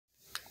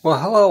Well,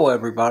 hello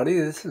everybody.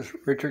 This is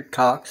Richard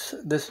Cox.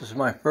 This is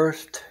my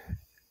first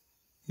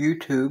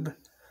YouTube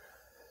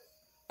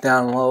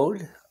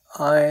download.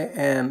 I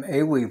am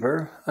a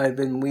weaver. I've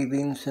been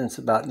weaving since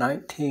about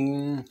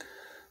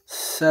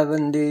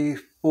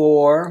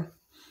 1974.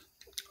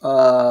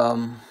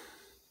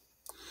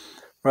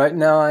 Right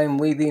now I'm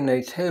weaving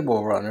a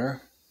table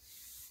runner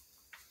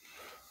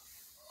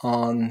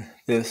on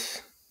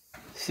this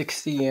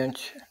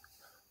 60-inch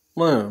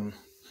loom.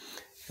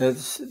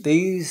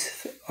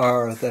 These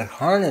are the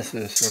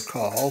harnesses they're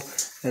called,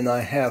 and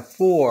I have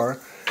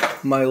 4.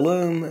 My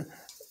loom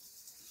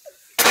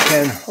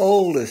can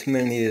hold as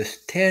many as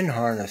 10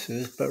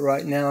 harnesses, but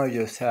right now I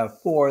just have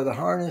 4. The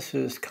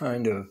harnesses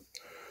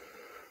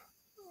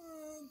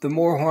the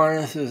more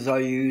harnesses I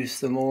use,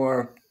 the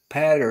more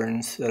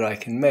patterns that I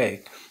can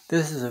make.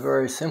 This is a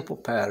very simple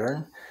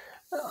pattern.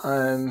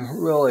 I'm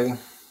really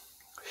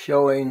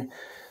showing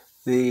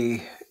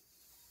the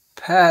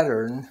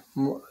pattern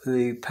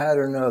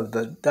of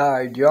the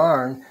dyed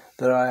yarn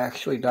that I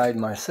actually dyed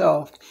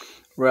myself,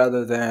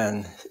 rather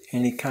than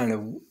any kind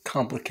of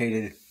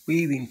complicated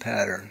weaving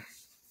pattern.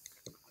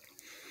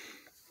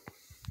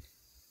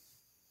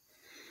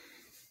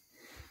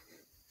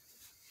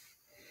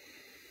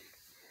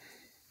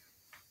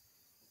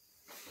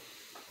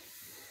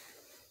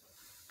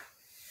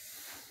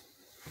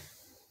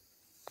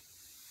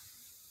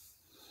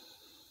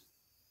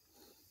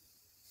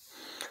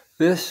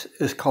 This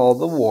is called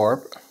the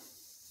warp.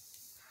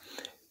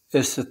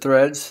 It's the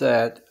threads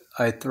that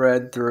I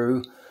thread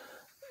through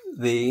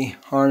the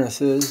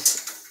harnesses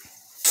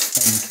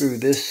and through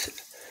this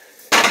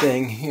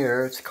thing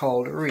here. It's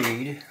called a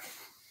reed.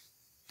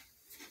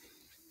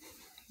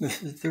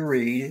 This is the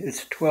reed.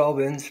 It's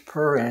 12 inch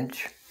per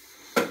inch.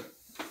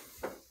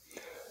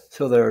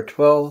 So there are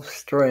 12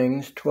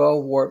 strings,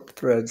 12 warp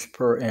threads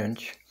per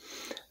inch.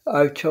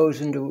 I've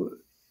chosen to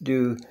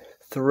do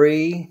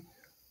 3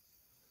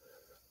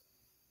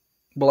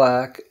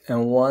 black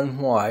and 1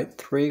 white,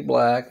 3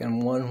 black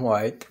and 1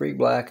 white, 3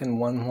 black and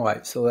 1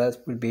 white, so that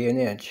would be an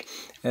inch.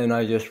 And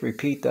I just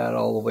repeat that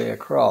all the way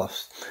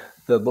across.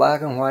 The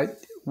black and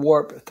white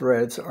warp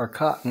threads are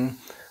cotton.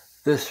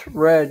 This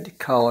red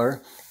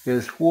color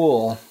is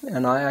wool,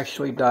 and I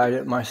actually dyed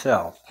it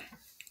myself.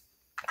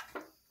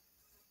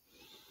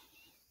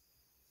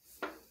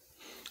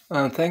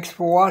 Thanks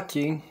for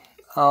watching.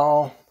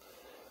 I'll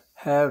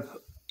have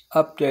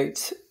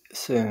updates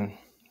soon.